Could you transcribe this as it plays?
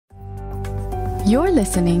You're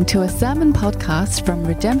listening to a sermon podcast from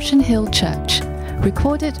Redemption Hill Church,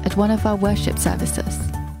 recorded at one of our worship services.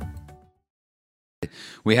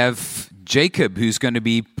 We have Jacob, who's going to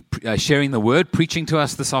be sharing the word, preaching to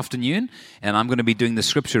us this afternoon, and I'm going to be doing the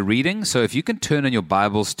scripture reading. So if you can turn in your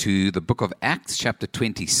Bibles to the book of Acts, chapter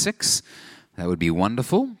 26, that would be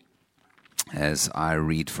wonderful as I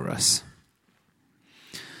read for us.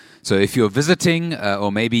 So if you're visiting,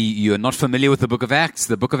 or maybe you're not familiar with the book of Acts,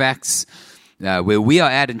 where we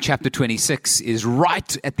are at in chapter 26 is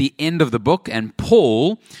right at the end of the book, and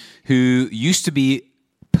Paul, who used to be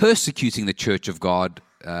persecuting the church of God,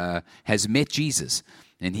 has met Jesus,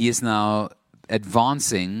 and he is now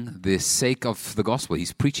advancing the sake of the gospel.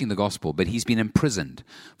 He's preaching the gospel, but he's been imprisoned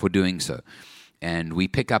for doing so. And we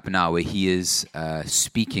pick up now where he is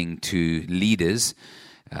speaking to leaders,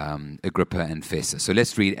 Agrippa and Festus. So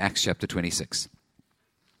let's read Acts chapter 26.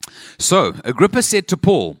 So Agrippa said to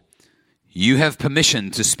Paul, "You have permission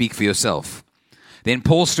to speak for yourself." Then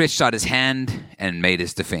Paul stretched out his hand and made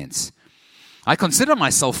his defense. "I consider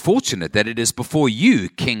myself fortunate that it is before you,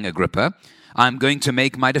 King Agrippa, I am going to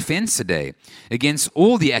make my defense today against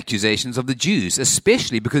all the accusations of the Jews,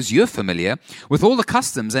 especially because you're familiar with all the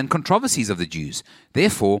customs and controversies of the Jews.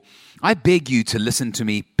 Therefore, I beg you to listen to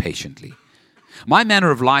me patiently. My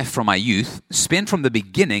manner of life from my youth, spent from the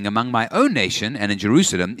beginning among my own nation and in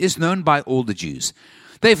Jerusalem, is known by all the Jews.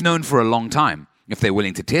 They've known for a long time, if they're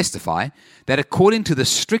willing to testify, that according to the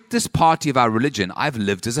strictest party of our religion, I've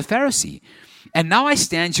lived as a Pharisee. And now I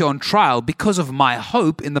stand here on trial because of my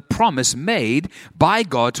hope in the promise made by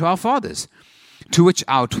God to our fathers, to which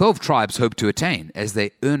our 12 tribes hope to attain, as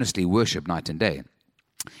they earnestly worship night and day.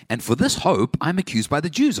 And for this hope I'm accused by the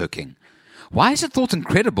Jews, O king. Why is it thought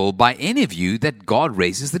incredible by any of you that God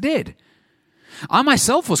raises the dead? I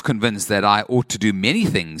myself was convinced that I ought to do many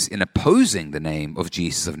things in opposing the name of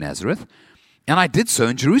Jesus of Nazareth, and I did so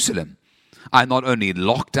in Jerusalem. I not only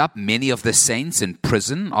locked up many of the saints in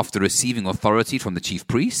prison after receiving authority from the chief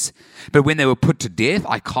priests, but when they were put to death,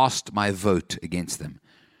 I cast my vote against them.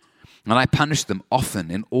 And I punished them often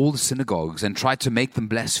in all the synagogues and tried to make them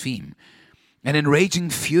blaspheme. And in raging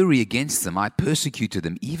fury against them, I persecuted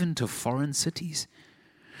them even to foreign cities.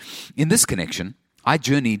 In this connection, I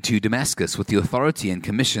journeyed to Damascus with the authority and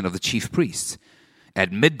commission of the chief priests.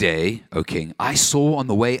 At midday, O king, I saw on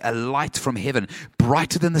the way a light from heaven,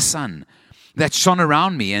 brighter than the sun, that shone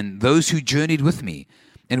around me and those who journeyed with me.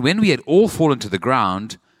 And when we had all fallen to the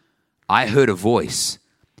ground, I heard a voice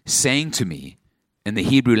saying to me in the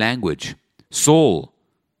Hebrew language, 'Saul,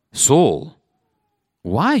 Saul,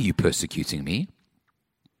 why are you persecuting me?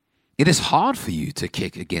 It is hard for you to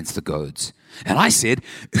kick against the goads.' And I said,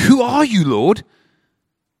 'Who are you, Lord?'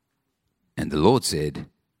 And the Lord said,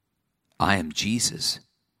 'I am Jesus,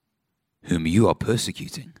 whom you are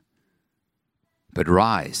persecuting. But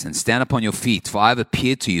rise and stand upon your feet, for I have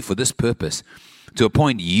appeared to you for this purpose, to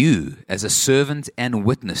appoint you as a servant and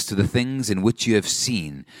witness to the things in which you have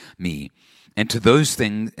seen me, and to those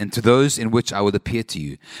in which I will appear to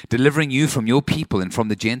you, delivering you from your people and from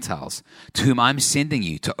the Gentiles, to whom I am sending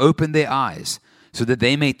you, to open their eyes, so that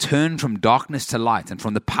they may turn from darkness to light and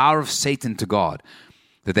from the power of Satan to God,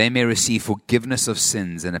 that they may receive forgiveness of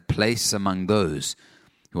sins and a place among those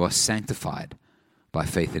who are sanctified by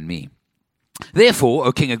faith in me. Therefore,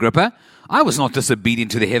 O King Agrippa, I was not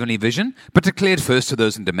disobedient to the heavenly vision, but declared first to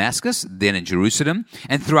those in Damascus, then in Jerusalem,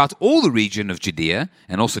 and throughout all the region of Judea,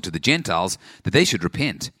 and also to the Gentiles, that they should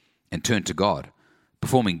repent and turn to God,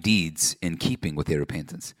 performing deeds in keeping with their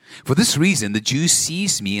repentance. For this reason, the Jews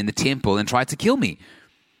seized me in the temple and tried to kill me.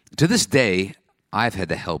 To this day, I have had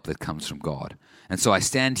the help that comes from God. And so I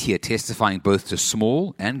stand here testifying both to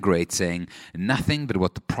small and great, saying nothing but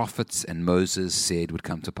what the prophets and Moses said would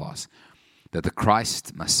come to pass, that the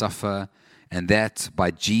Christ must suffer, and that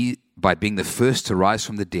by being the first to rise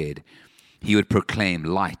from the dead, he would proclaim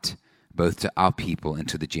light both to our people and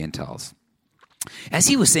to the Gentiles." As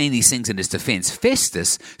he was saying these things in his defense,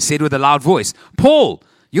 Festus said with a loud voice, "Paul,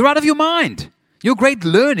 you're out of your mind. Your great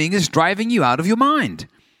learning is driving you out of your mind."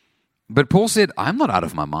 But Paul said, "I'm not out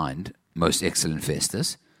of my mind, most excellent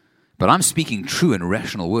Festus, but I'm speaking true and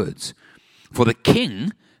rational words. For the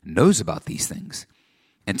king knows about these things,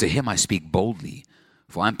 and to him I speak boldly,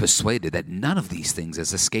 for I'm persuaded that none of these things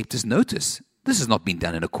has escaped his notice. This has not been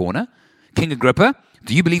done in a corner. King Agrippa,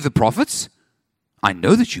 do you believe the prophets? I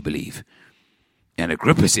know that you believe." And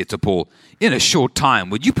Agrippa said to Paul, "In a short time,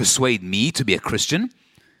 would you persuade me to be a Christian?"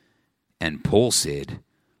 And Paul said,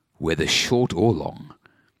 "Whether short or long,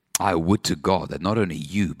 I would to God that not only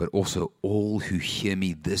you, but also all who hear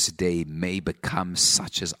me this day may become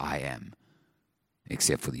such as I am,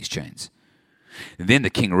 except for these chains." And then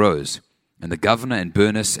the king rose and the governor and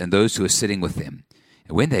Bernice and those who were sitting with them.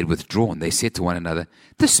 And when they had withdrawn, they said to one another,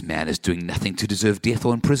 "This man is doing nothing to deserve death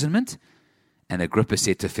or imprisonment." And Agrippa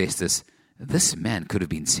said to Festus, "This man could have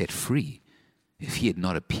been set free if he had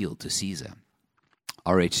not appealed to Caesar."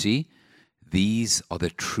 RHC, these are the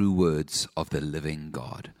true words of the living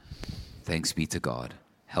God. Thanks be to God.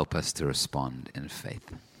 Help us to respond in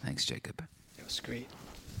faith. Thanks, Jacob. That was great.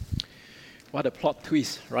 What a plot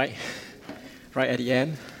twist, right? Right at the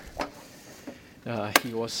end,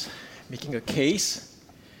 he was making a case,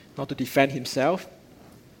 not to defend himself,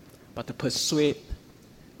 but to persuade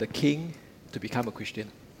the king to become a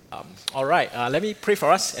Christian. All right, let me pray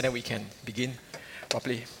for us, and then we can begin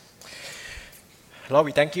properly. Lord,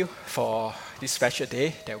 we thank you for this special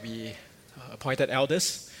day that we appointed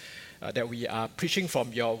elders, that we are preaching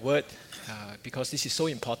from your word, because this is so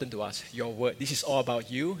important to us, your word. This is all about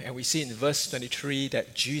you, and we see in verse 23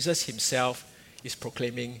 that Jesus himself is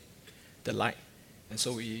proclaiming the light. And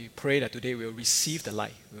so we pray that today we'll receive the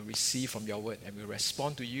light, we'll receive from your word, and we'll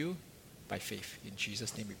respond to you by faith. In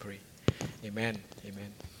Jesus' name we pray. Amen.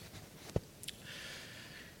 Amen.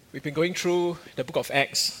 We've been going through the book of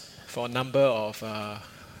Acts for a number of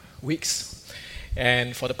weeks.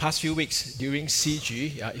 And for the past few weeks during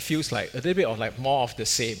CG, it feels like a little bit of like more of the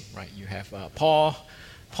same, right? You have Paul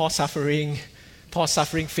suffering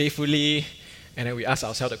faithfully, and then we ask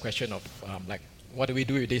ourselves the question of what do we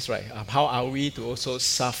do with this, right? How are we to also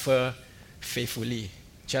suffer faithfully,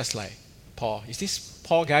 just like Paul? Is this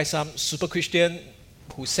Paul guy some super Christian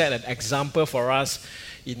who set an example for us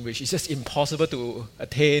in which it's just impossible to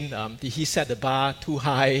attain? Did he set the bar too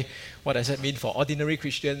high? What does that mean for ordinary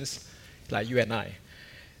Christians like you and I?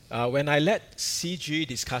 When I led CG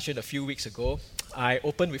discussion a few weeks ago, I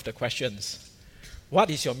opened with the questions. What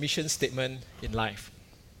is your mission statement in life?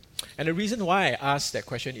 And the reason why I asked that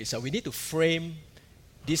question is that we need to frame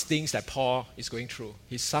these things that Paul is going through,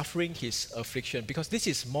 his suffering, his affliction, because this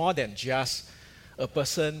is more than just a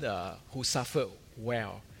person who suffered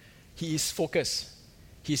well. He is focused.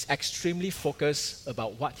 He's extremely focused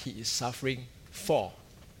about what he is suffering for,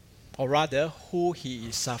 or rather, who he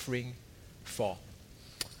is suffering for.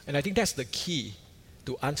 And I think that's the key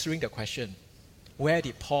to answering the question, where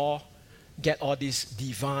did Paul get all this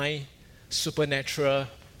divine, supernatural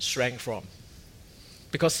strength from?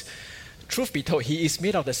 Because, truth be told, he is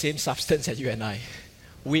made of the same substance as you and I,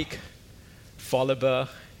 weak, fallible,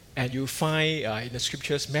 and you find in the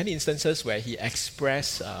scriptures many instances where he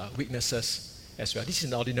expressed weaknesses as well. This is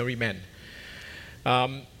an ordinary man.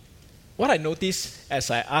 What I noticed as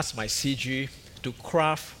I asked my CG to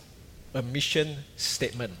craft a mission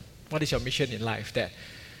statement, what is your mission in life, that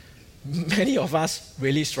many of us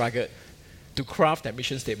really struggled to craft that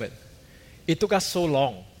mission statement. It took us so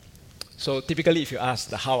long. So typically if you ask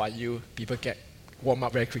the how are you, people get warm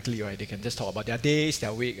up very quickly, right? They can just talk about their days,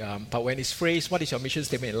 their week. But when it's phrased, what is your mission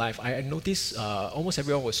statement in life? I noticed almost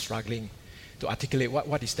everyone was struggling to articulate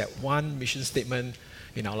what is that one mission statement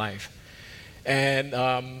in our life. And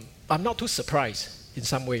I'm not too surprised in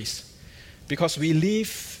some ways, because we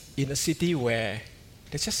live in a city where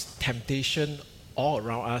there's just temptation all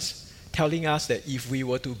around us, telling us that if we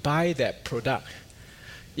were to buy that product,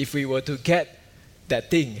 if we were to get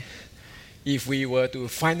that thing, if we were to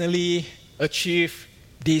finally achieve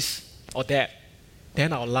this or that,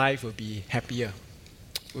 then our life will be happier,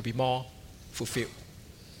 will be more fulfilled.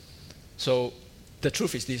 So the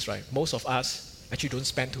truth is this, right? Most of us actually don't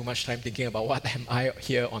spend too much time thinking about what am I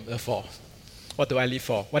here on earth for? What do I live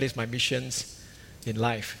for? What is my missions in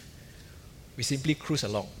life? We simply cruise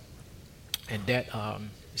along. And that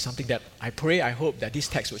is something that I pray, I hope that this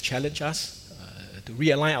text will challenge us to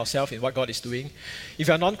realign ourselves in what God is doing. If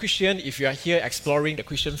you are non-Christian, if you are here exploring the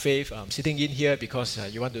Christian faith, sitting in here because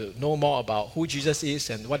you want to know more about who Jesus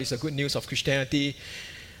is and what is the good news of Christianity,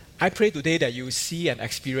 I pray today that you see and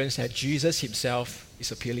experience that Jesus himself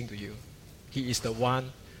is appealing to you. He is the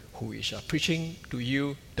one who is preaching to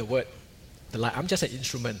you the word, the light. I'm just an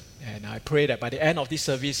instrument. And I pray that by the end of this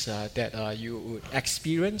service that you would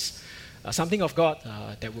experience something of God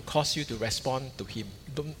that will cause you to respond to him.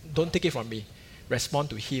 Don't take it from me. Respond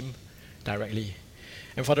to him directly.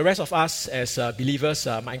 And for the rest of us as believers,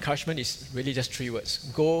 my encouragement is really just 3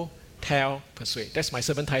 words. Go, tell, persuade. That's my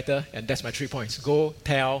sermon title, and that's my 3 points. Go,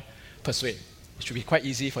 tell, persuade. It should be quite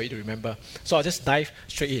easy for you to remember. So I'll just dive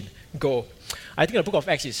straight in. Go. I think the book of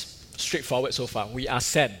Acts is straightforward so far. We are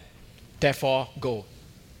sent, therefore go.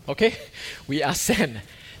 Okay? We are sent,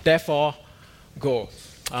 therefore go.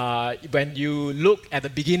 When you look at the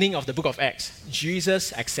beginning of the book of Acts,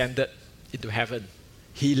 Jesus ascended into heaven.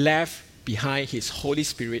 He left behind his Holy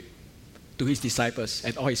Spirit to his disciples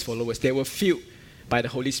and all his followers. They were filled by the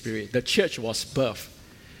Holy Spirit, the church was birthed.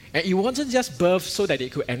 And it wasn't just birthed so that they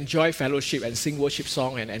could enjoy fellowship and sing worship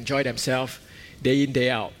song and enjoy themselves day in, day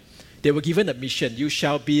out. They were given a mission. You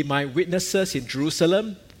shall be my witnesses in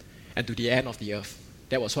Jerusalem and to the end of the earth.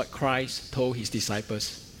 That was what Christ told his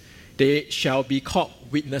disciples. They shall be called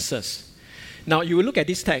witnesses. Now, you will look at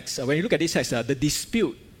this text. When you look at this text, the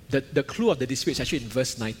dispute, the clue of the dispute is actually in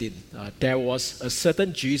verse 19. There was a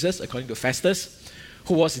certain Jesus, according to Festus,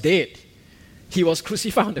 who was dead. He was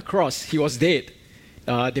crucified on the cross. He was dead.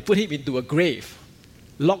 They put him into a grave,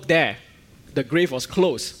 locked there. The grave was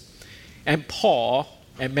closed. And Paul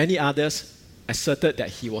and many others asserted that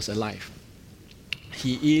he was alive.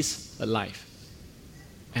 He is alive.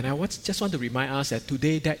 And I just want to remind us that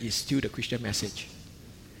today that is still the Christian message.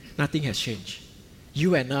 Nothing has changed.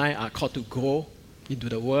 You and I are called to go into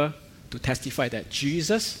the world to testify that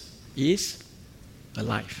Jesus is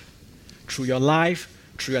alive. Through your life,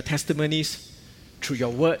 through your testimonies, through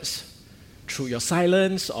your words, through your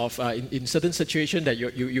silence of in certain situations that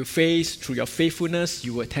you face, through your faithfulness,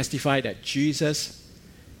 you will testify that Jesus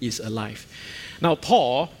is alive. Now,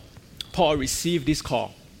 Paul received this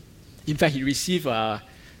call. In fact, he received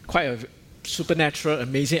quite a supernatural,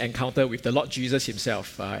 amazing encounter with the Lord Jesus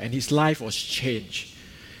himself, and his life was changed.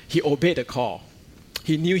 He obeyed the call.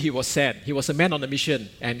 He knew he was sent. He was a man on a mission,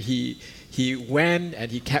 and he went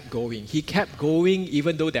and he kept going. He kept going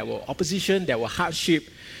even though there were opposition, there were hardship,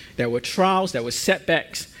 there were trials, there were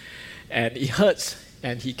setbacks, and it hurts,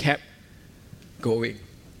 and he kept going.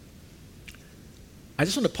 I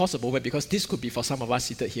just want to pause a moment because this could be for some of us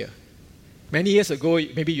seated here. Many years ago,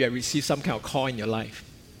 maybe you have received some kind of call in your life.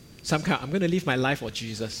 I'm going to live my life for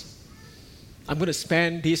Jesus. I'm going to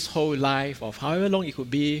spend this whole life of however long it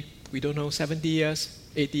could be, we don't know, 70 years,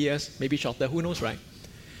 80 years, maybe shorter, who knows, right?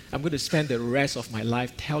 I'm going to spend the rest of my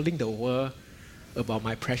life telling the world about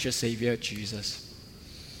my precious Savior, Jesus.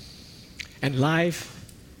 And life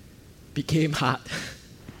became hard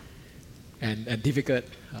and difficult,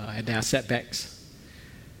 and there are setbacks.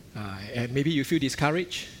 And maybe you feel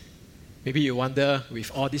discouraged. Maybe you wonder,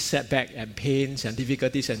 with all this setback and pains and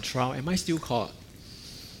difficulties and trial, am I still called?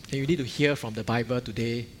 And you need to hear from the Bible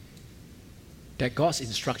today that God's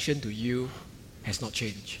instruction to you has not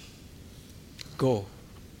changed. Go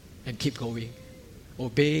and keep going.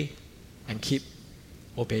 Obey and keep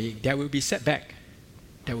obeying. There will be setback.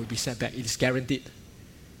 There will be setback. It is guaranteed.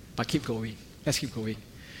 But keep going. Let's keep going.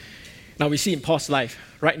 Now we see in Paul's life,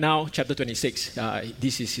 right now, chapter 26,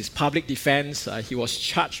 this is his public defense. He was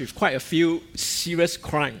charged with quite a few serious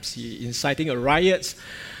crimes. He inciting a riot,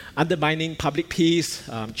 undermining public peace,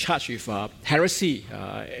 charged with heresy.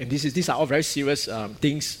 And these are all very serious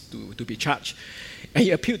things to be charged. And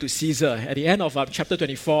he appealed to Caesar. At the end of chapter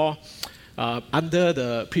 24, under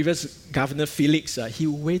the previous governor Felix, he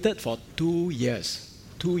waited for 2 years.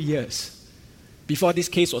 2 years. Before this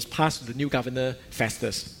case was passed to the new governor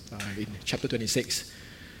Festus in chapter 26.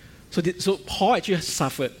 So Paul actually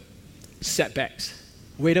suffered setbacks,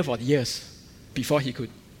 waited for years before he could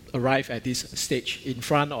arrive at this stage in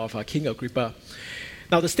front of King Agrippa.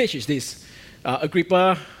 Now the stage is this.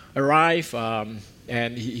 Agrippa arrived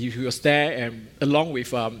and he was there, and along with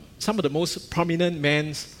some of the most prominent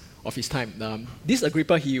men of his time. This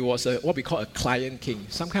Agrippa, he was what we call a client king,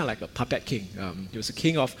 some kind of like a puppet king. He was a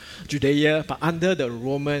king of Judea, but under the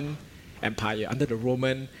Roman Empire, under the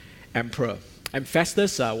Roman emperor. And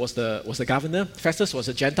Festus was the governor. Festus was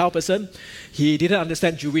a Gentile person. He didn't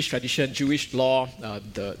understand Jewish tradition, Jewish law,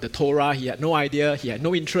 the Torah. He had no idea. He had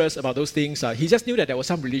no interest about those things. He just knew that there were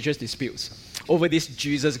some religious disputes over this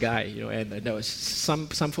Jesus guy. And there was some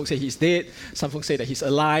folks say he's dead. Some folks say that he's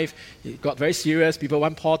alive. It got very serious. People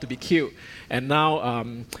want Paul to be killed. And now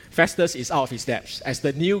Festus is out of his depths. As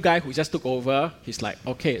the new guy who just took over, he's like,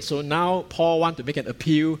 okay, so now Paul wants to make an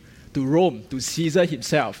appeal to Rome, to Caesar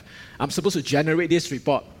himself. I'm supposed to generate this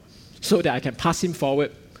report so that I can pass him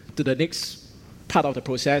forward to the next part of the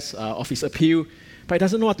process of his appeal, but he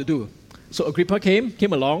doesn't know what to do. So Agrippa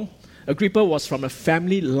came along. Agrippa was from a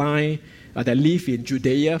family line that lived in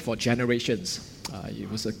Judea for generations. He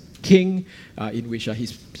was a king in which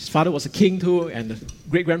his father was a king too, and the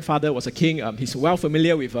great-grandfather was a king. He's well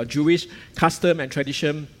familiar with Jewish custom and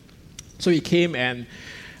tradition. So he came, and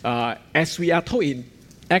as we are told in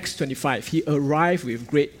Acts 25, he arrived with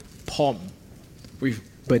great pomp, with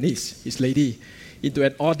Bernice, his lady, into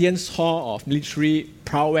an audience hall of military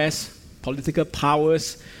prowess, political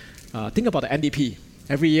powers. Think about the NDP.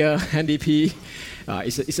 Every year, NDP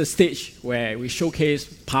is a stage where we showcase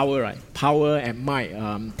power, right? Power and might,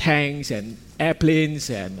 tanks and airplanes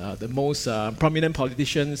and the most prominent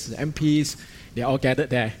politicians, MPs, they're all gathered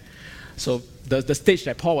there. So the stage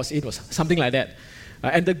that Paul was in was something like that.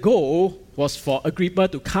 And the goal was for Agrippa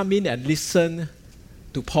to come in and listen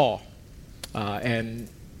to Paul, and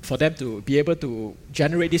for them to be able to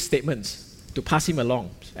generate these statements to pass him along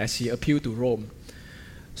as he appealed to Rome.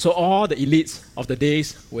 So all the elites of the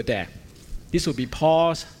days were there. This would be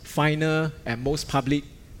Paul's final and most public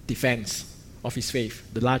defense of his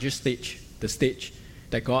faith, the largest stage, the stage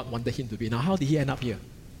that God wanted him to be. Now, how did he end up here?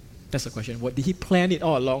 That's the question. What did he plan it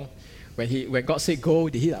all along? When God said go,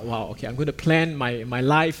 did he like, wow, okay, I'm going to plan my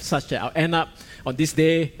life such that I'll end up on this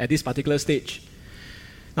day at this particular stage?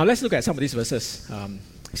 Now let's look at some of these verses.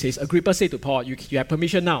 It says, Agrippa said to Paul, you have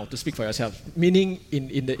permission now to speak for yourself. Meaning,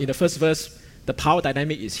 in the first verse, the power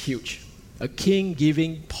dynamic is huge. A king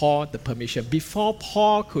giving Paul the permission. Before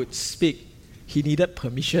Paul could speak, he needed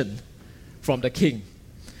permission from the king.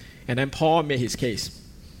 And then Paul made his case.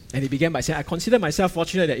 And he began by saying, I consider myself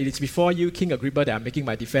fortunate that it is before you, King Agrippa, that I'm making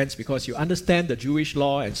my defense because you understand the Jewish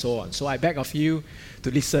law and so on. So I beg of you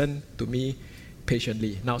to listen to me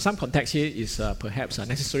patiently. Now, some context here is perhaps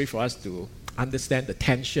necessary for us to understand the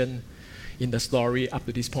tension in the story up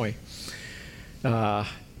to this point.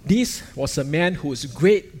 This was a man whose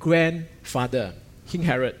great-grandfather, King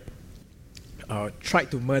Herod,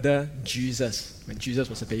 tried to murder Jesus when Jesus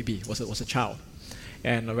was a baby, was a child.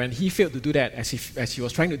 And when he failed to do that, as he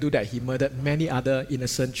was trying to do that, he murdered many other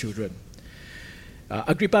innocent children.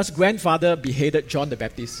 Agrippa's grandfather beheaded John the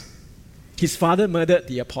Baptist. His father murdered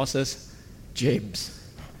the apostles, James.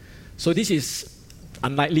 So this is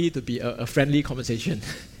unlikely to be a friendly conversation.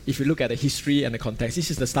 If you look at the history and the context, this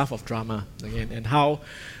is the stuff of drama. Again, and how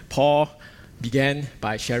Paul began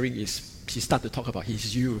by sharing he started to talk about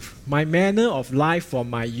his youth. My manner of life from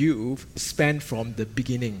my youth spanned from the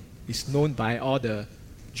beginning. It's known by all the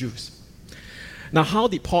Jews. Now, how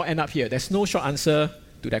did Paul end up here? There's no short answer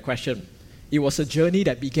to that question. It was a journey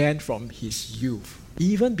that began from his youth.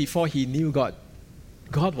 Even before he knew God,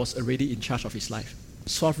 God was already in charge of his life,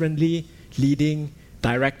 sovereignly leading,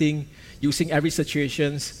 directing, using every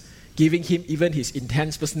situation, giving him even his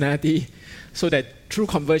intense personality, so that through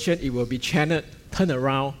conversion it will be channeled, turned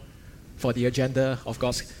around for the agenda of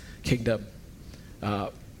God's kingdom.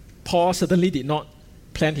 Paul certainly did not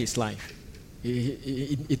plan his life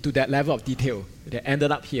into that level of detail that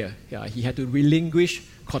ended up here. He had to relinquish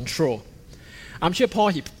control. I'm sure Paul,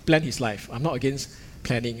 he planned his life. I'm not against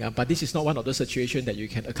planning, but this is not one of those situations that you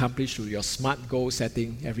can accomplish through your smart goal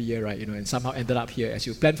setting every year, right? And somehow ended up here as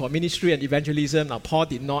you plan for ministry and evangelism. Now, Paul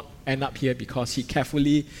did not end up here because he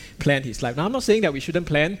carefully planned his life. Now, I'm not saying that we shouldn't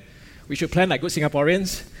plan. We should plan like good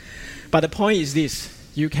Singaporeans. But the point is this: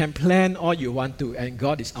 you can plan all you want to, and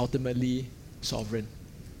God is ultimately sovereign.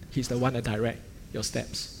 He's the one that directs your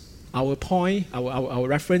steps. Our point, our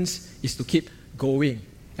reference is to keep going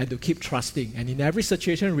and to keep trusting. And in every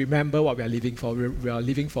situation, remember what we are living for. We are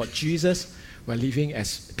living for Jesus. We are living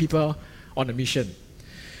as people on a mission.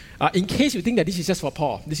 In case you think that this is just for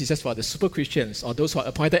Paul, this is just for the super Christians or those who are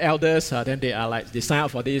appointed elders, then they are like, they sign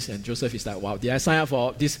up for this, and Joseph is like, wow, did I sign up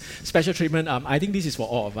for this special treatment? I think this is for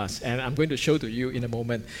all of us, and I'm going to show to you in a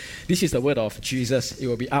moment. This is the word of Jesus. It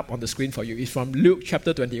will be up on the screen for you. It's from Luke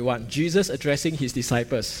chapter 21. Jesus addressing his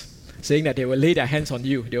disciples, saying that they will lay their hands on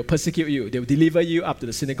you, they will persecute you, they will deliver you up to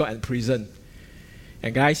the synagogue and prison.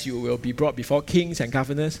 And guys, you will be brought before kings and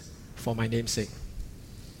governors for my name's sake.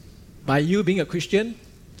 By you being a Christian,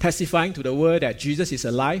 testifying to the word that Jesus is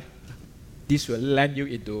alive, this will land you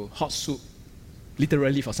into hot soup,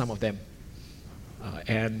 literally for some of them.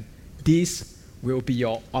 And this will be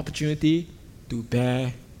your opportunity to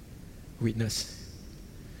bear witness.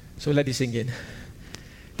 So let this sink in.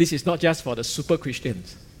 This is not just for the super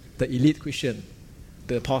Christians, the elite Christian,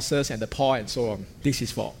 the apostles and the Paul and so on. This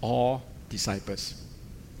is for all disciples.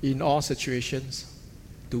 In all situations,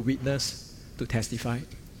 to witness, to testify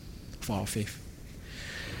for our faith.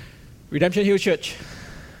 Redemption Hill Church,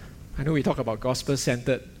 I know we talk about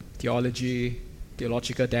gospel-centered theology,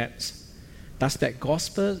 theological depths. Does that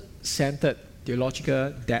gospel-centered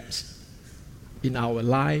theological depths in our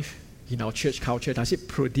life, in our church culture, does it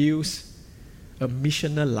produce a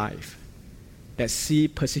missional life that see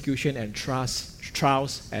persecution and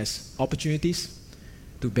trials as opportunities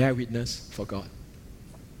to bear witness for God?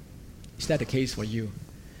 Is that the case for you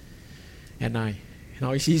and I?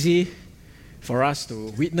 Now, it's easy for us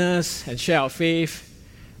to witness and share our faith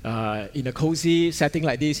in a cozy setting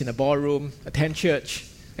like this, in a ballroom, attend church,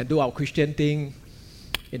 and do our Christian thing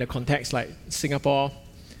in a context like Singapore.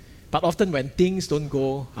 But often when things don't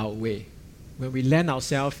go our way, when we land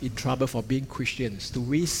ourselves in trouble for being Christians, do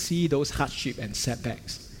we see those hardships and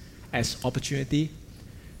setbacks as opportunity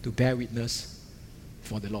to bear witness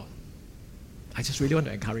for the Lord? I just really want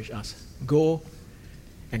to encourage us. Go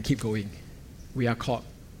and keep going. we are called,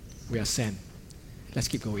 we are sent. Let's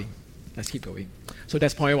keep going. Let's keep going. So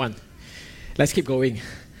that's point one. Let's keep going.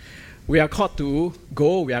 We are called to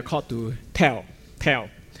go, we are called to tell.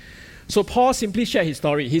 So Paul simply shared his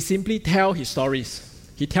story. He simply tells his stories.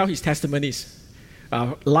 He tells his testimonies.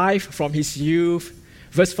 Life from his youth.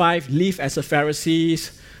 Verse 5, live as a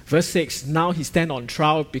Pharisee. Verse 6, now he stands on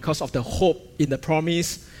trial because of the hope in the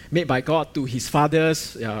promise made by God to his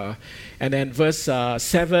fathers. And then verse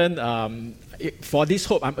 7, for this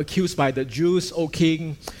hope I'm accused by the Jews, O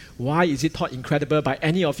king. Why is it thought incredible by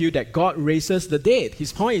any of you that God raises the dead?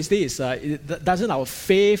 His point is this, doesn't our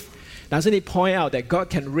faith, doesn't it point out that God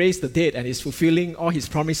can raise the dead and is fulfilling all his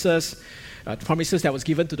promises that was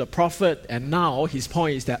given to the prophet? And now his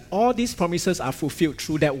point is that all these promises are fulfilled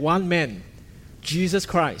through that one man, Jesus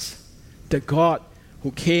Christ, the God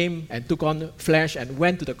who came and took on flesh and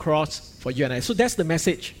went to the cross for you and I. So that's the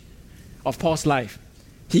message of Paul's life.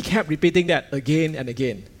 He kept repeating that again and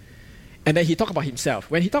again. And then he talked about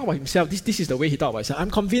himself. When he talked about himself, this is the way he talked about himself.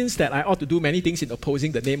 I'm convinced that I ought to do many things in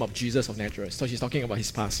opposing the name of Jesus of Nazareth. So he's talking about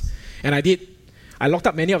his past. And I did. I locked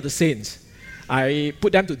up many of the saints. I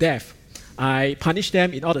put them to death. I punished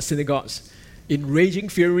them in all the synagogues. In raging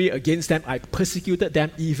fury against them, I persecuted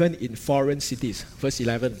them even in foreign cities. Verse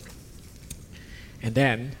 11. And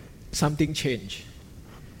then something changed.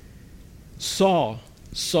 Saul,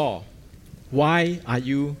 why are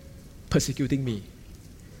you persecuting me?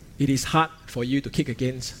 It is hard for you to kick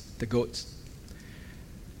against the goats.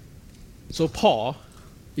 So Paul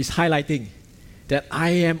is highlighting that I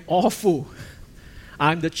am awful.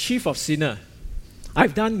 I'm the chief of sinners.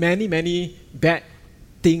 I've done many bad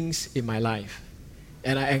things in my life.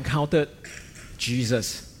 And I encountered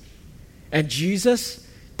Jesus. And Jesus,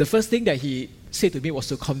 the first thing that he said to me was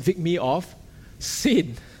to convict me of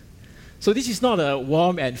sin. So this is not a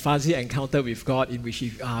warm and fuzzy encounter with God in which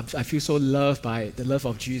I feel so loved by the love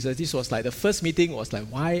of Jesus. This was like the first meeting was like,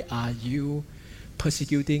 why are you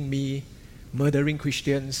persecuting me, murdering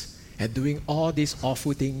Christians, and doing all these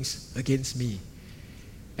awful things against me?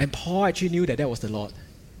 And Paul actually knew that was the Lord.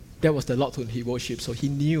 That was the Lord whom he worshipped. So he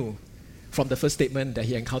knew from the first statement that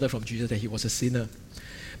he encountered from Jesus that he was a sinner.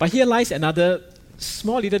 But here lies another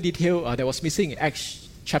small little detail that was missing in Acts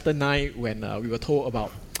chapter 9 when we were told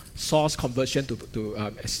about Saul's conversion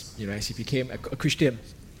as he became a Christian.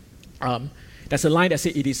 There's a line that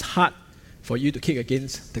says, it is hard for you to kick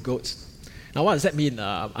against the goats. Now, what does that mean?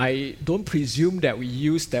 I don't presume that we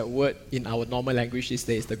use that word in our normal language these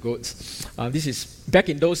days, the goats. This is back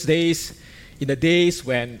in those days, in the days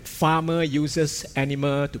when farmer uses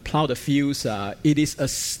animal to plow the fields. It is a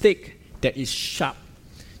stick that is sharp,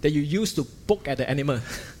 that you use to poke at the animal,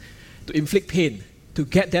 to inflict pain, to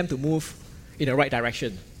get them to move in the right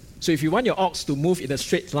direction. So if you want your ox to move in a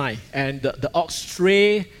straight line and the ox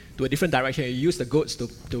stray to a different direction, you use the goats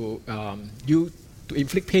to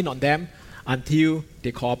inflict pain on them until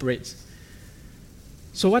they cooperate.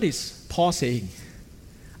 So what is Paul saying?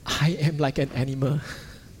 I am like an animal,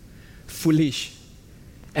 foolish,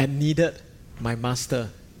 and needed my master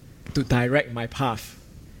to direct my path.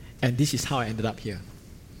 And this is how I ended up here.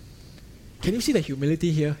 Can you see the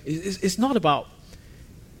humility here? It's not about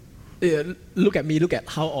look at me, look at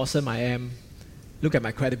how awesome I am, look at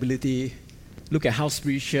my credibility, look at how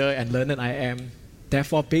spiritual and learned I am.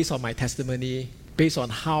 Therefore, based on my testimony, based on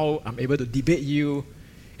how I'm able to debate you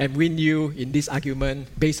and win you in this argument,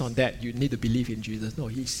 based on that, you need to believe in Jesus. No,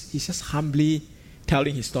 he's just humbly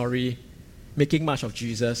telling his story, making much of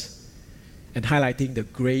Jesus, and highlighting the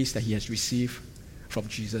grace that he has received from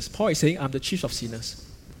Jesus. Paul is saying, I'm the chief of sinners.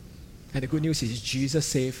 And the good news is Jesus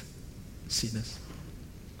saved sinners.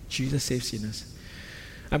 Jesus saves sinners.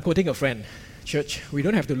 I'm quoting a friend. Church, we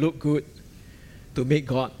don't have to look good to make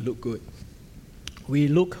God look good. We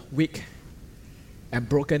look weak and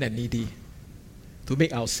broken and needy to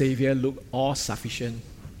make our Savior look all-sufficient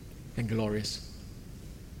and glorious.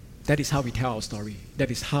 That is how we tell our story.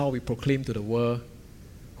 That is how we proclaim to the world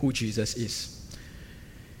who Jesus is.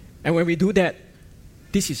 And when we do that,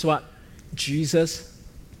 this is what Jesus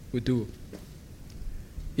would do.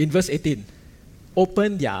 In verse 18,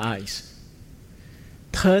 open their eyes,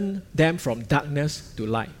 turn them from darkness to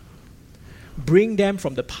light, bring them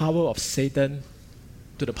from the power of Satan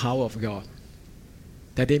to the power of God,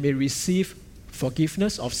 that they may receive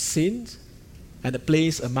forgiveness of sins and a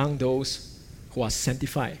place among those who are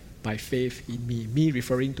sanctified by faith in me. Me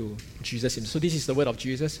referring to Jesus himself. So this is the word of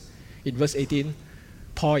Jesus. In verse 18,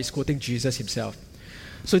 Paul is quoting Jesus himself.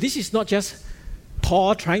 So this is not just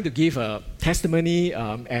Paul trying to give a testimony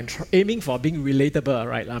and aiming for being relatable,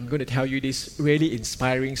 right? I'm going to tell you this really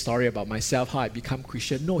inspiring story about myself, how I become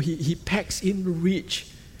Christian. No, he packs in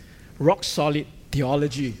rich rock-solid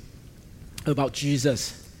theology about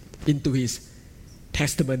Jesus into his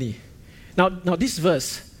testimony. Now this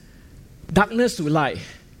verse, darkness to light,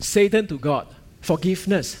 Satan to God,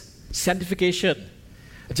 forgiveness, sanctification.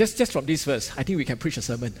 Just from this verse, I think we can preach a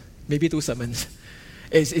sermon, maybe 2 sermons.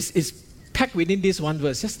 It's packed within this one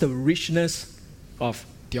verse, just the richness of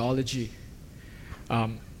theology. What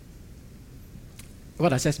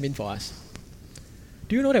does that mean for us?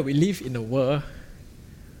 Do you know that we live in a world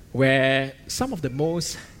where some of the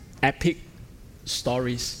most epic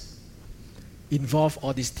stories involve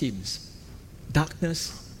all these themes: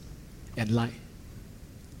 darkness and light,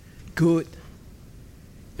 good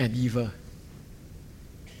and evil,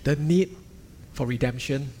 the need for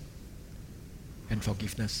redemption and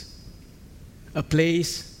forgiveness, a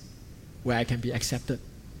place where I can be accepted,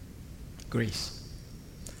 grace,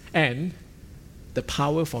 and the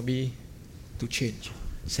power for me to change,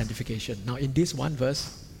 sanctification. Now in this one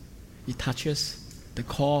verse, it touches the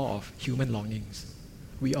core of human longings.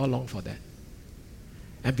 We all long for that.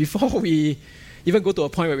 And before we even go to a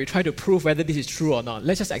point where we try to prove whether this is true or not,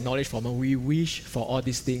 let's just acknowledge for a moment, we wish for all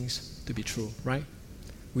these things to be true, right?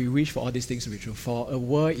 We wish for all these things to be true, for a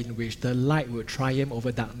world in which the light will triumph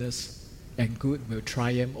over darkness and good will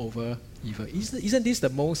triumph over evil. Isn't this the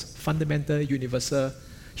most fundamental, universal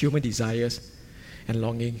human desires and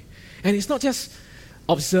longing? And it's not just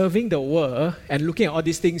observing the world and looking at all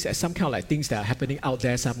these things as some kind of like things that are happening out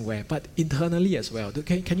there somewhere, but internally as well.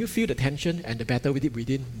 Can you feel the tension and the battle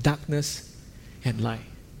within? Darkness and light,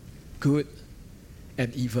 good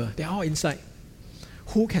and evil, they're all inside.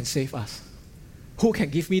 Who can save us? Who can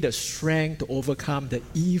give me the strength to overcome the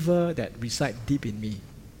evil that resides deep in me?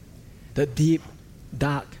 The deep,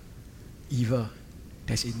 dark evil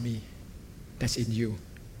that's in me, that's in you.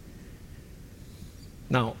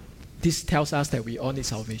 Now, this tells us that we all need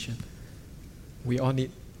salvation. We all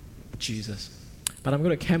need Jesus. But I'm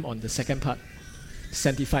going to camp on the second part,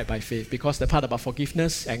 sanctified by faith, because the part about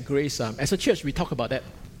forgiveness and grace, as a church, we talk about that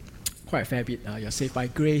quite a fair bit. You're saved by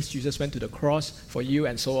grace. Jesus went to the cross for you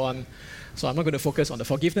and so on. So I'm not going to focus on the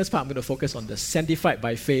forgiveness part. I'm going to focus on the sanctified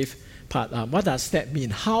by faith part. What does that mean?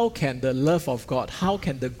 How can the love of God, how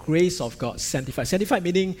can the grace of God sanctify? Sanctified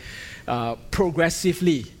meaning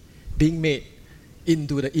progressively being made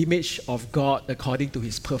into the image of God according to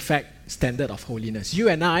his perfect standard of holiness. You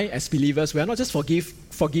and I, as believers, we are not just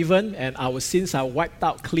forgiven and our sins are wiped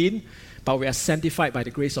out clean, but we are sanctified by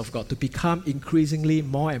the grace of God to become increasingly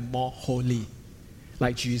more and more holy,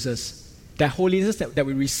 like Jesus. That holiness that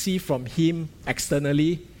we receive from him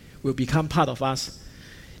externally will become part of us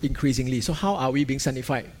increasingly. So how are we being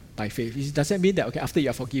sanctified by faith? Does that mean that, okay, after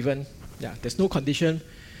you are forgiven, there's no condition,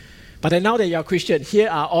 but then now that you're a Christian, here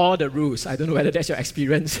are all the rules. I don't know whether that's your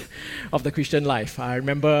experience of the Christian life. I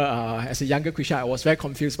remember as a younger Christian, I was very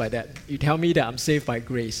confused by that. You tell me that I'm saved by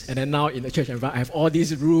grace, and then now in the church environment, I have all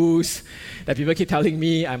these rules that people keep telling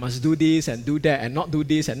me I must do this and do that and not do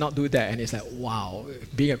this and not do that. And it's like, wow,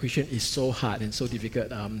 being a Christian is so hard and so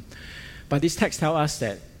difficult. But this text tells us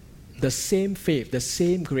that the same faith, the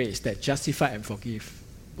same grace that justify and forgive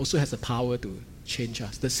also has the power to change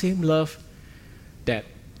us. The same love that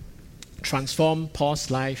transformed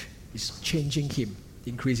Paul's life is changing him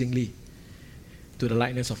increasingly to the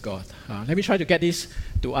likeness of God. Let me try to get this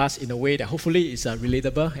to us in a way that hopefully is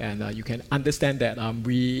relatable and you can understand that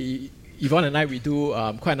Yvonne and I, we do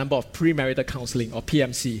quite a number of premarital counseling or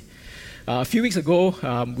PMC. A few weeks ago,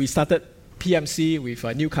 we started PMC with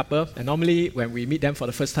a new couple, and normally when we meet them for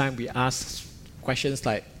the first time, we ask questions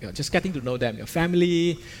like just getting to know them, your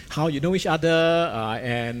family, how you know each other,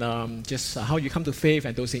 and just how you come to faith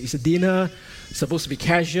and those things. It's a dinner, supposed to be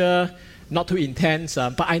casual, not too intense,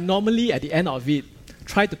 but I normally at the end of it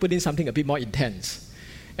try to put in something a bit more intense.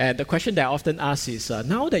 And the question that I often ask is,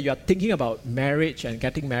 now that you are thinking about marriage and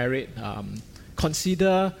getting married,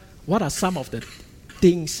 consider what are some of the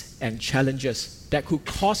things and challenges that could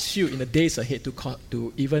cause you in the days ahead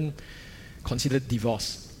to even consider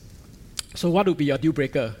divorce. So what would be your deal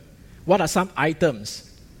breaker? What are some items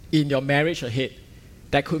in your marriage ahead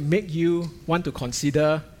that could make you want to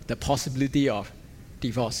consider the possibility of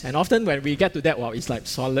divorce? And often when we get to that, wow, it's like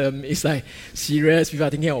solemn, it's like serious. People are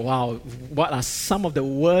thinking, oh, wow, what are some of the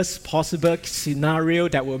worst possible scenario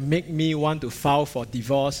that will make me want to file for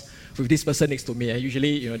divorce with this person next to me? And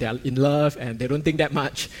usually, they are in love and they don't think that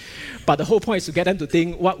much. But the whole point is to get them to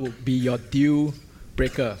think what would be your deal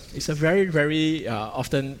breaker. It's a very, very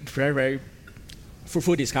often very, very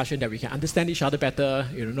fruitful discussion that we can understand each other better,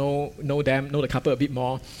 know them, know the couple a bit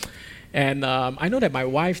more. And I know that my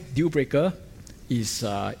wife's deal breaker is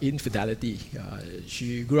infidelity.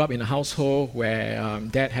 She grew up in a household where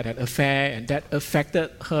dad had an affair, and that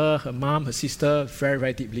affected her, her mom, her sister very,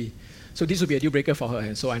 very deeply. So this would be a deal breaker for her.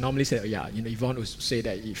 And so I normally say, Yvonne would say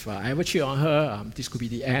that if I ever cheat on her, this could be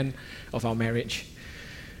the end of our marriage.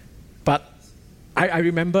 But I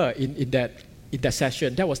remember in that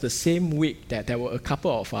session, that was the same week that there were a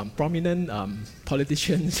couple of prominent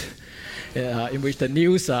politicians in which the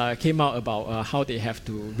news came out about how they have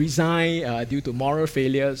to resign due to moral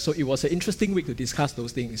failure. So it was an interesting week to discuss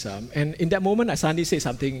those things. And in that moment, I suddenly said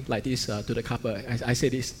something like this to the couple. I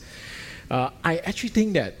said this. I actually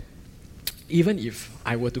think that even if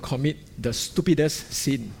I were to commit the stupidest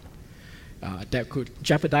sin that could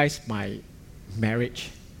jeopardize my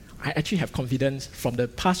marriage, I actually have confidence from the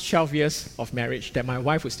past 12 years of marriage that my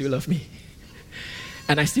wife would still love me.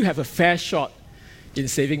 And I still have a fair shot in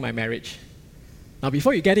saving my marriage. Now,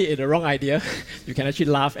 before you get it in the wrong idea, you can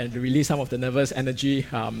actually laugh and release some of the nervous energy.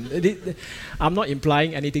 I'm not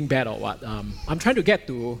implying anything bad or what. I'm trying to get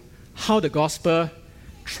to how the gospel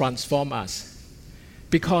transforms us.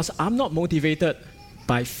 Because I'm not motivated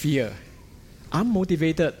by fear. I'm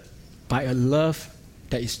motivated by a love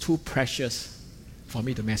that is too precious for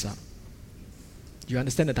me to mess up. You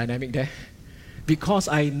understand the dynamic there? Because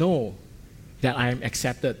I know that I am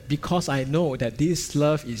accepted, because I know that this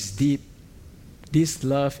love is deep, this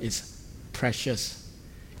love is precious,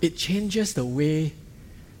 it changes the way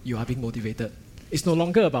you are being motivated. It's no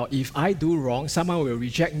longer about if I do wrong, someone will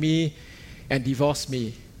reject me and divorce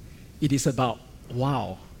me. It is about,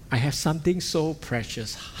 wow, I have something so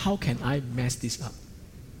precious. How can I mess this up?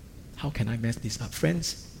 How can I mess this up?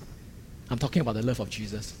 Friends, I'm talking about the love of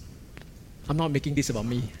Jesus. I'm not making this about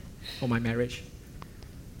me or my marriage.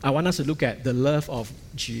 I want us to look at the love of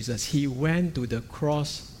Jesus. He went to the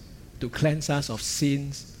cross to cleanse us of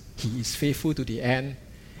sins. He is faithful to the end.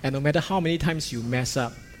 And no matter how many times you mess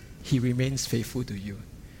up, He remains faithful to you.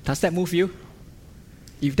 Does that move you?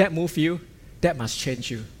 If that moves you, that must change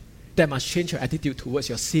you. That must change your attitude towards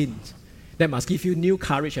your sins. That must give you new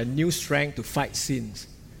courage and new strength to fight sins.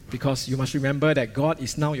 Because you must remember that God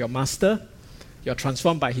is now your master. You're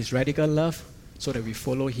transformed by His radical love so that we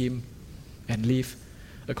follow Him and live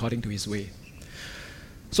according to His way.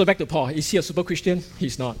 So back to Paul. Is he a super Christian?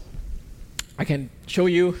 He's not. I can show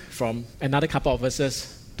you from another couple of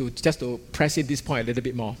verses just to press in this point a little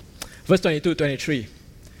bit more. Verse 22, 23.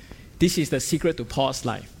 This is the secret to Paul's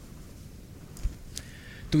life.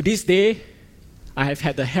 To this day, I have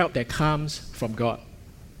had the help that comes from God.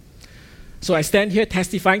 So I stand here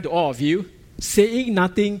testifying to all of you, saying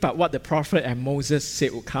nothing but what the prophet and Moses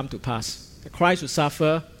said would come to pass. That Christ will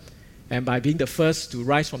suffer, and by being the first to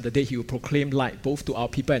rise from the dead, He will proclaim light both to our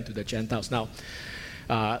people and to the Gentiles. Now,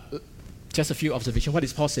 just a few observations. What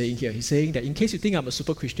is Paul saying here? He's saying that in case you think I'm a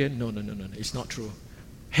super Christian, no, it's not true.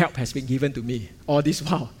 Help has been given to me all this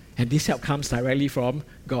while, and this help comes directly from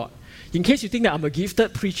God. In case you think that I'm a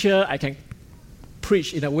gifted preacher, I can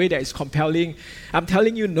preach in a way that is compelling, I'm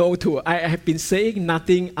telling you no too. I have been saying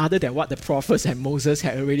nothing other than what the prophets and Moses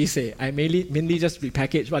had already said. I mainly just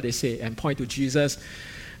repackage what they say and point to Jesus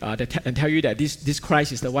and tell you that this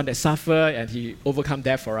Christ is the one that suffered and He overcome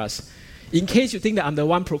death for us. In case you think that I'm the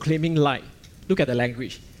one proclaiming light, look at the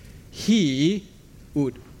language. He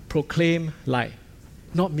would proclaim light,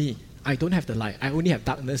 not me. I don't have the light. I only have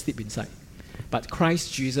darkness deep inside. But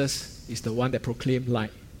Christ Jesus is the one that proclaimed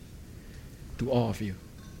light to all of you.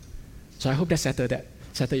 So I hope that settled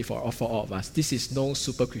it for all of us. This is no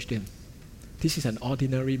super Christian. This is an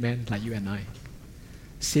ordinary man like you and I.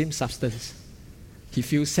 Same substance. He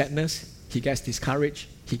feels sadness. He gets discouraged.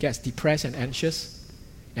 He gets depressed and anxious.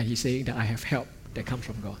 And he's saying that I have help that comes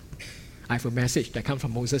from God. I have a message that comes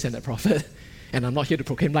from Moses and the prophet. And I'm not here to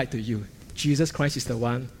proclaim light to you. Jesus Christ is the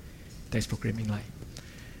one that is proclaiming light.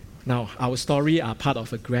 Now, our story are part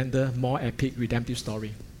of a grander, more epic, redemptive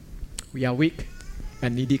story. We are weak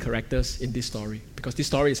and needy characters in this story because this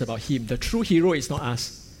story is about Him. The true hero is not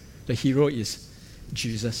us. The hero is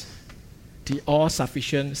Jesus, the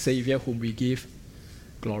all-sufficient Savior whom we give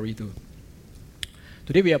glory to.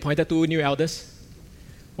 Today we appointed 2 new elders.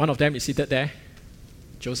 One of them is seated there,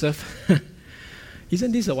 Joseph.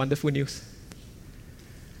 Isn't this a wonderful news?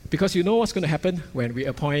 Because you know what's going to happen when we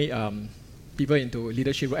appoint people into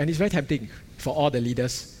leadership, and it's very tempting for all the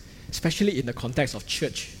leaders, especially in the context of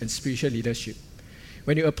church and spiritual leadership.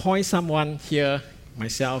 When you appoint someone here,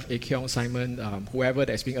 myself, Akyong, Simon, whoever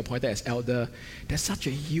that's being appointed as elder, there's such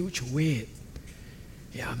a huge weight.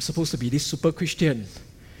 Yeah, I'm supposed to be this super Christian.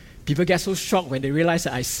 People get so shocked when they realize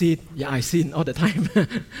that I sin all the time.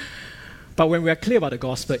 But when we are clear about the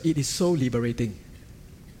gospel, it is so liberating.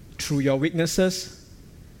 Through your weaknesses,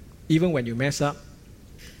 even when you mess up,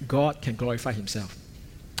 God can glorify himself.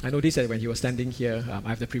 I noticed that when he was standing here, I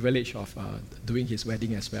have the privilege of doing his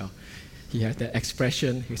wedding as well. He had that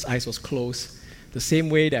expression, his eyes was closed. The same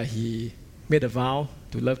way that he made a vow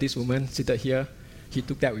to love this woman seated here, he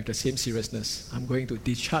took that with the same seriousness. I'm going to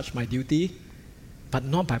discharge my duty, but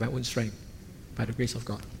not by my own strength, by the grace of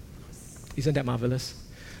God. Isn't that marvelous?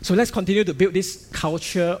 So let's continue to build this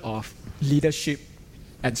culture of leadership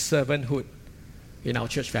and servanthood in our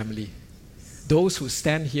church family. Those who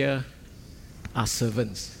stand here are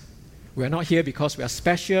servants. We are not here because we are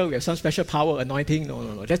special, we have some special power, anointing.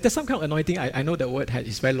 No. There's some kind of anointing. I know the word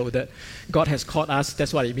is very loaded. God has called us,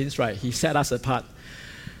 that's what it means, right? He set us apart.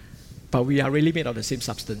 But we are really made of the same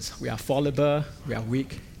substance. We are fallible, we are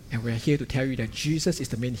weak, and we are here to tell you that Jesus is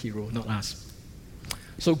the main hero, not us.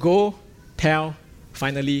 So go, tell,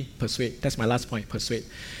 finally, persuade. That's my last point, persuade.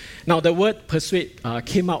 Now, the word persuade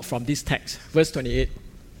came out from this text, verse 28.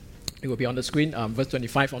 It will be on the screen, verse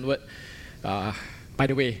 25 onward. By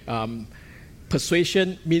the way,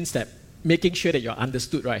 persuasion means that making sure that you're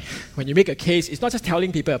understood, right? When you make a case, it's not just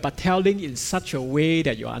telling people, but telling in such a way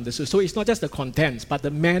that you're understood. So it's not just the contents, but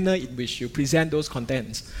the manner in which you present those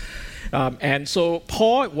contents. And so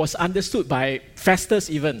Paul was understood by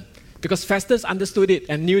Festus even, because Festus understood it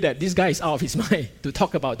and knew that this guy is out of his mind to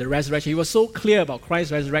talk about the resurrection. He was so clear about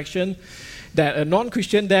Christ's resurrection that a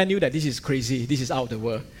non-Christian there knew that this is crazy, this is out of the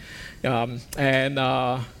world.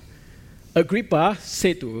 Agrippa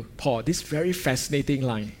said to Paul this very fascinating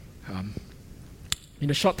line. In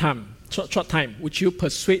a short time, would you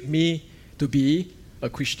persuade me to be a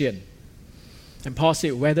Christian? And Paul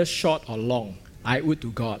said, whether short or long, I would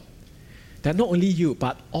to God, that not only you,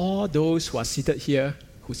 but all those who are seated here,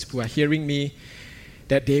 who are hearing me,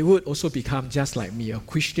 that they would also become just like me, a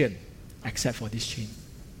Christian, except for this chain.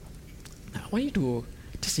 Now, I want you to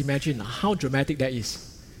just imagine how dramatic that is.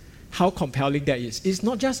 How compelling that is. It's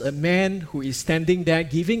not just a man who is standing there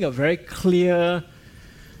giving a very clear,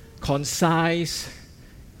 concise,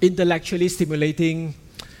 intellectually stimulating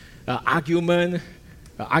argument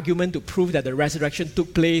to prove that the resurrection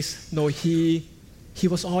took place. No, he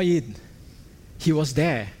was all in. He was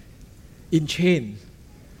there, in chain,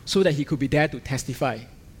 so that he could be there to testify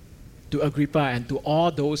to Agrippa and to all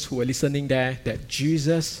those who were listening there that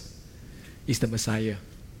Jesus is the Messiah.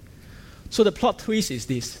 So the plot twist is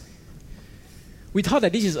this. We thought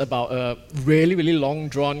that this is about a really, really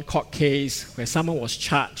long-drawn court case where someone was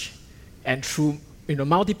charged, and through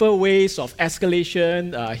multiple ways of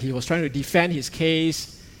escalation, he was trying to defend his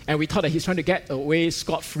case, and we thought that he's trying to get away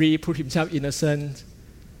scot-free, prove himself innocent.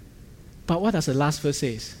 But what does the last verse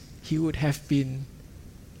say? He would have been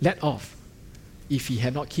let off if he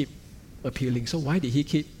had not keep appealing. So why did he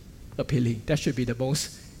keep appealing? That should be the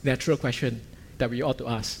most natural question that we ought to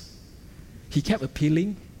ask. He kept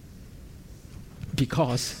appealing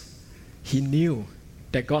because he knew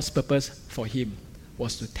that God's purpose for him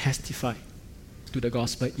was to testify to the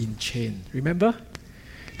gospel in chain. Remember?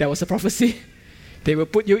 There was a prophecy. They will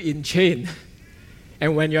put you in chain.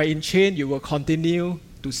 And when you're in chain, you will continue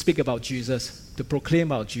to speak about Jesus, to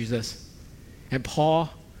proclaim about Jesus. And Paul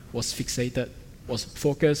was fixated, was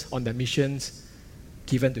focused on the missions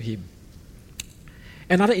given to him.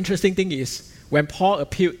 Another interesting thing is, when Paul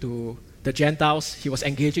appealed to the Gentiles, he was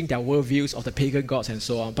engaging their worldviews of the pagan gods and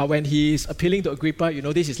so on. But when he is appealing to Agrippa,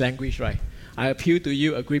 this is language, right? I appeal to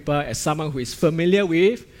you, Agrippa, as someone who is familiar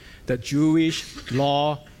with the Jewish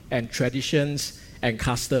law and traditions and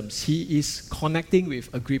customs. He is connecting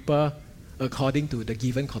with Agrippa according to the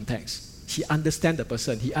given context. He understands the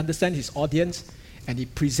person, he understands his audience, and he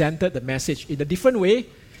presented the message in a different way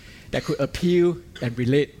that could appeal and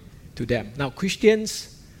relate to them. Now,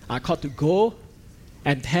 Christians are called to go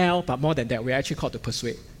and tell, but more than that, we're actually called to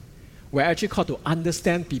persuade. We're actually called to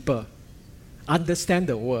understand people, understand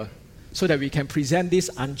the world, so that we can present this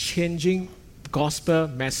unchanging gospel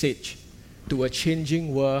message to a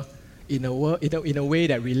changing world in a way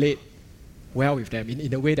that relate well with them,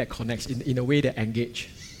 in a way that connects, in a way that engage.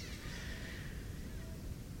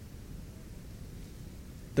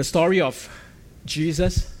 The story of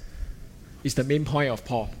Jesus is the main point of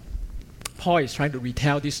Paul. Paul is trying to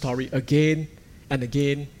retell this story again and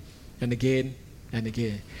again and again and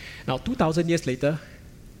again. Now, 2,000 years later,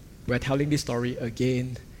 we're telling this story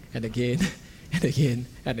again and again and again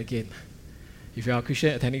and again. If you are a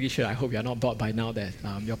Christian attending this church, I hope you are not bored by now that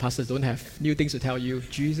your pastors don't have new things to tell you.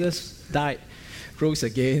 Jesus died, rose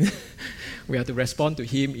again. We have to respond to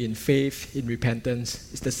him in faith, in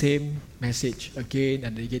repentance. It's the same message again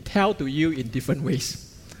and again, tell to you in different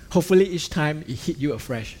ways. Hopefully each time it hit you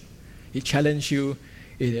afresh. It challenged you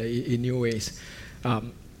in new ways.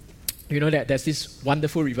 you know that there's this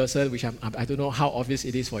wonderful reversal, which I don't know how obvious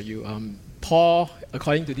it is for you. Paul,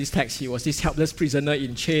 according to this text, he was this helpless prisoner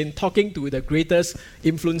in chain, talking to the greatest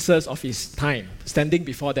influencers of his time, standing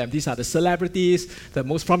before them. These are the celebrities, the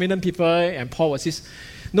most prominent people, and Paul was this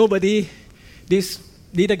nobody, this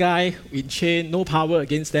little guy in chain, no power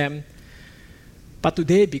against them. But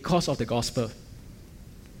today, because of the gospel,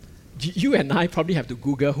 you and I probably have to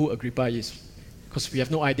Google who Agrippa is, because we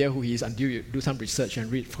have no idea who he is until you do some research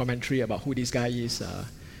and read commentary about who this guy is.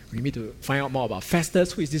 We need to find out more about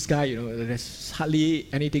Festus. Who is this guy? You know, there's hardly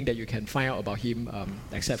anything that you can find out about him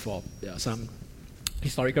except for some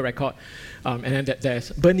historical record. And then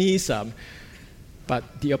there's Bernice.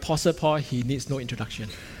 But the Apostle Paul, he needs no introduction.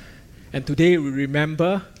 And today we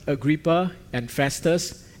remember Agrippa and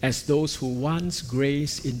Festus as those who once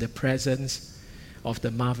graced in the presence of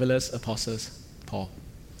the marvelous apostles, Paul.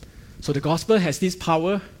 So the gospel has this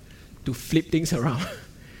power to flip things around.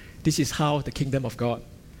 This is how the kingdom of God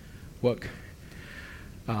works.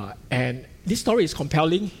 And this story is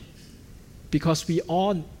compelling because we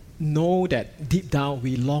all know that deep down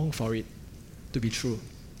we long for it to be true.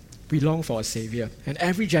 We long for a savior. And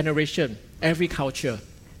every generation, every culture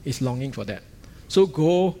is longing for that. So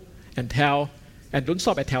go and tell, and don't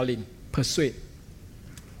stop at telling, persuade.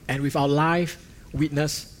 And with our life,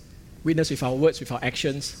 witness with our words, with our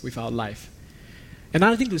actions, with our life.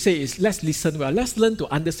 Another thing to say is let's listen well. Let's learn to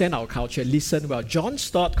understand our culture, listen well. John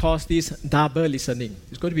Stott calls this double listening.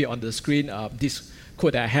 It's going to be on the screen, this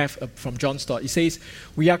quote that I have from John Stott. It says,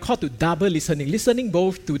 we are called to double listening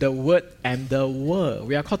both to the word and the word.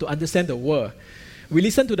 We are called to understand the word. We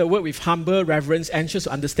listen to the word with humble reverence, anxious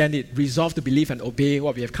to understand it, resolved to believe and obey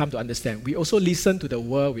what we have come to understand. We also listen to the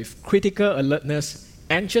word with critical alertness,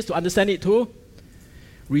 anxious to understand it too,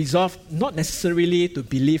 resolved not necessarily to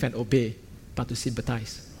believe and obey, but to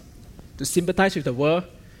sympathize. To sympathize with the word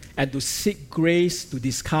and to seek grace to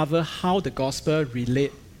discover how the gospel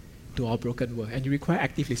relates to our broken world. And you require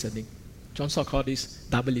active listening. John Stott called this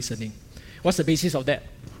double listening. What's the basis of that?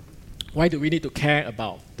 Why do we need to care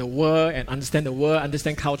about the word and understand the word,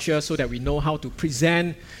 understand culture, so that we know how to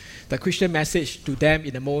present the Christian message to them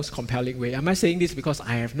in the most compelling way? Am I saying this because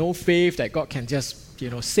I have no faith that God can just,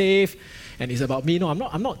 save and it's about me? No,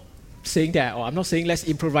 I'm not saying that, or I'm not saying let's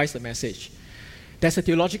improvise the message. There's a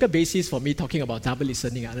theological basis for me talking about double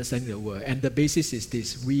listening and understanding the word. And the basis is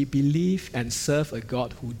this: we believe and serve a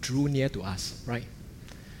God who drew near to us, right?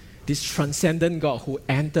 This transcendent God who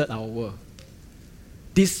entered our world.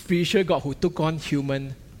 This spiritual God who took on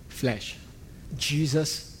human flesh.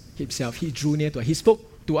 Jesus himself, he drew near to us. He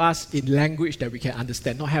spoke to us in language that we can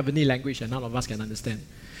understand, not heavenly language that none of us can understand.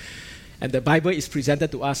 And the Bible is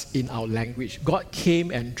presented to us in our language. God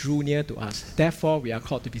came and drew near to us. Therefore, we are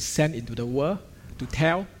called to be sent into the world, to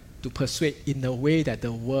tell, to persuade in a way that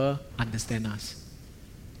the world understands us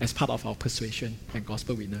as part of our persuasion and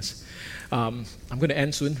gospel witness. I'm going to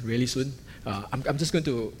end soon, really soon. I'm just going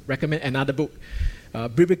to recommend another book,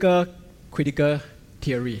 Biblical Critical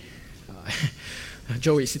Theory.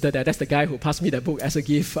 Joe is seated there. That's the guy who passed me the book as a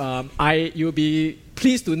gift. You'll be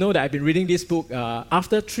pleased to know that I've been reading this book.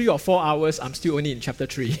 After 3 or 4 hours, I'm still only in chapter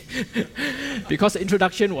 3. Because the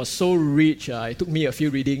introduction was so rich, it took me a few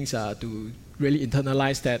readings to really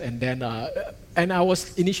internalize that. And I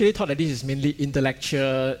was initially thought that this is mainly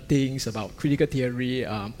intellectual things about critical theory,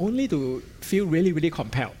 only to feel really, really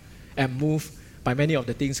compelled and moved by many of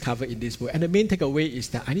the things covered in this book. And the main takeaway is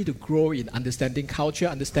that I need to grow in understanding culture,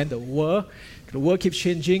 understand the world. The world keeps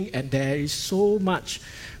changing, and there is so much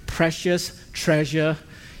precious treasure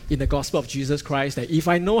in the gospel of Jesus Christ that if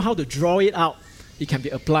I know how to draw it out, it can be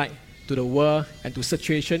applied to the world and to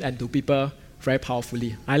situation and to people very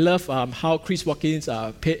powerfully. I love how Chris Watkins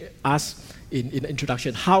asked in the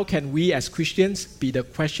introduction, how can we as Christians be the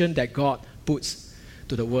question that God puts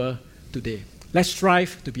to the world today? Let's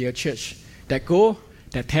strive to be a church that go,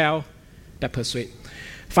 that tell, that persuade.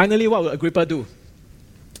 Finally, what will Agrippa do?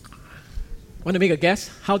 Want to make a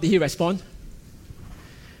guess? How did he respond?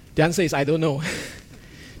 The answer is I don't know.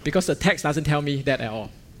 Because the text doesn't tell me that at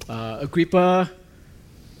all. Agrippa,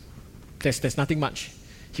 there's nothing much.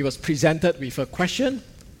 He was presented with a question.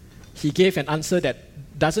 He gave an answer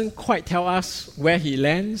that doesn't quite tell us where he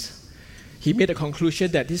lands. He made a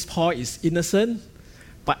conclusion that this Paul is innocent,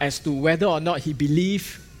 but as to whether or not he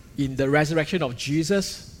believed in the resurrection of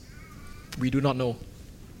Jesus, we do not know.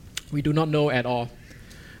 We do not know at all.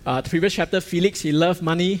 The previous chapter, Felix, he loved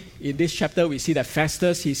money. In this chapter, we see that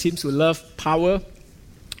Festus, he seems to love power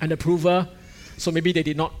and approval. So maybe they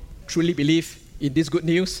did not truly believe in this good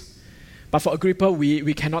news. But for Agrippa,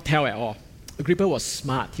 we cannot tell at all. Agrippa was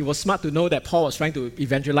smart. He was smart to know that Paul was trying to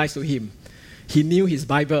evangelize to him. He knew his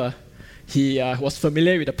Bible. he was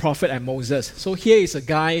familiar with the prophet and Moses. So here is a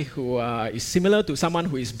guy who is similar to someone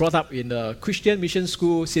who is brought up in a Christian mission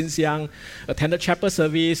school since young, attended chapel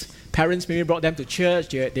service, parents maybe brought them to church,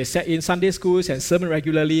 they sat in Sunday schools and sermon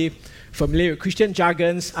regularly, familiar with Christian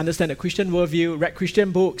jargons, understand the Christian worldview, read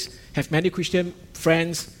Christian books, have many Christian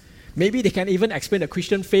friends. Maybe they can even explain the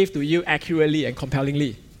Christian faith to you accurately and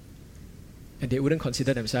compellingly. And they wouldn't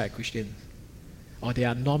consider themselves a Christian. Or they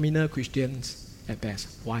are nominal Christians at best.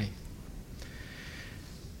 Why?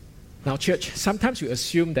 Now, church, sometimes we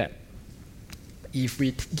assume that if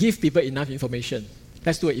we give people enough information,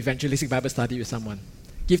 let's do an evangelistic Bible study with someone,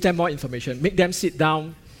 give them more information, make them sit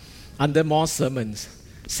down under more sermons,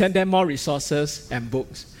 send them more resources and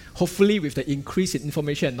books. Hopefully, with the increase in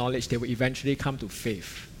information and knowledge, they will eventually come to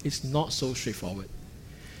faith. It's not so straightforward.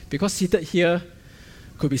 Because seated here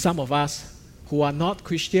could be some of us who are not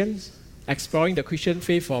Christians, exploring the Christian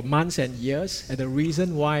faith for months and years, and the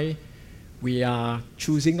reason why we are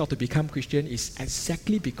choosing not to become Christian is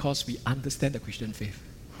exactly because we understand the Christian faith.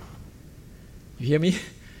 You hear me?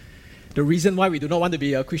 The reason why we do not want to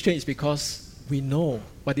be a Christian is because we know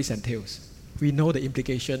what this entails. We know the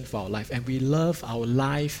implication for our life, and we love our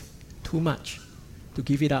life too much to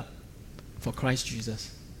give it up for Christ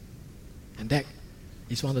Jesus. And that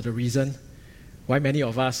is one of the reasons why many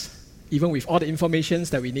of us, even with all the information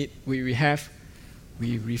that we need, we have,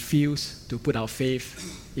 we refuse to put our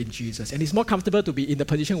faith in Jesus. And it's more comfortable to be in the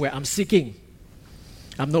position where I'm seeking,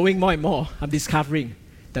 I'm knowing more and more, I'm discovering,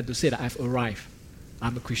 than to say that I've arrived,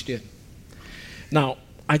 I'm a Christian. Now,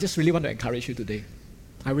 I just really want to encourage you today.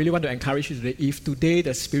 I really want to encourage you today, if today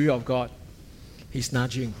the Spirit of God is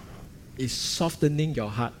nudging, is softening your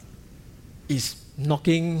heart, is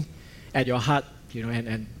knocking at your heart,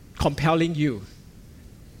 and compelling you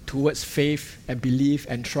towards faith and belief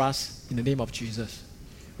and trust in the name of Jesus,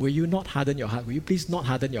 will you not harden your heart? Will you please not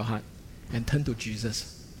harden your heart and turn to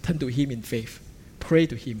Jesus? Turn to Him in faith. Pray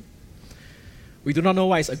to Him. We do not know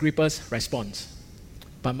what is Agrippa's response,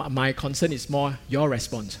 but my concern is more your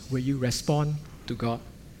response. Will you respond to God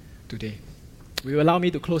today? Will you allow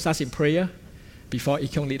me to close us in prayer before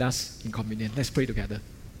Ikyong lead us in communion? Let's pray together.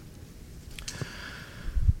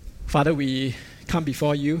 Father, we come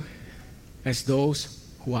before you as those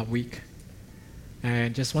who are weak,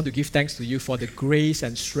 and just want to give thanks to you for the grace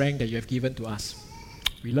and strength that you have given to us.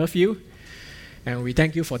 We love you, and we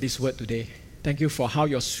thank you for this word today. Thank you for how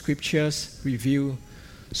your scriptures reveal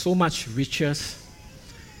so much riches,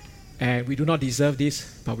 and we do not deserve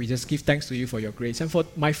this, but we just give thanks to you for your grace. And for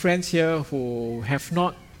my friends here who have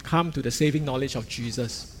not come to the saving knowledge of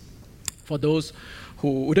Jesus, for those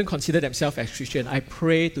who wouldn't consider themselves as Christian, I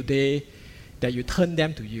pray today that you turn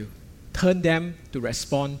them to you. Turn them to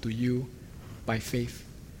respond to you by faith.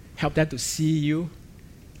 Help them to see you.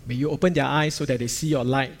 May you open their eyes so that they see your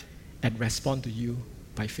light and respond to you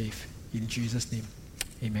by faith. In Jesus' name,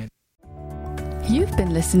 amen. You've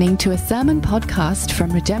been listening to a sermon podcast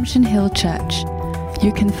from Redemption Hill Church.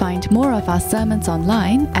 You can find more of our sermons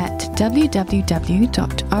online at www.rhc.org.sg.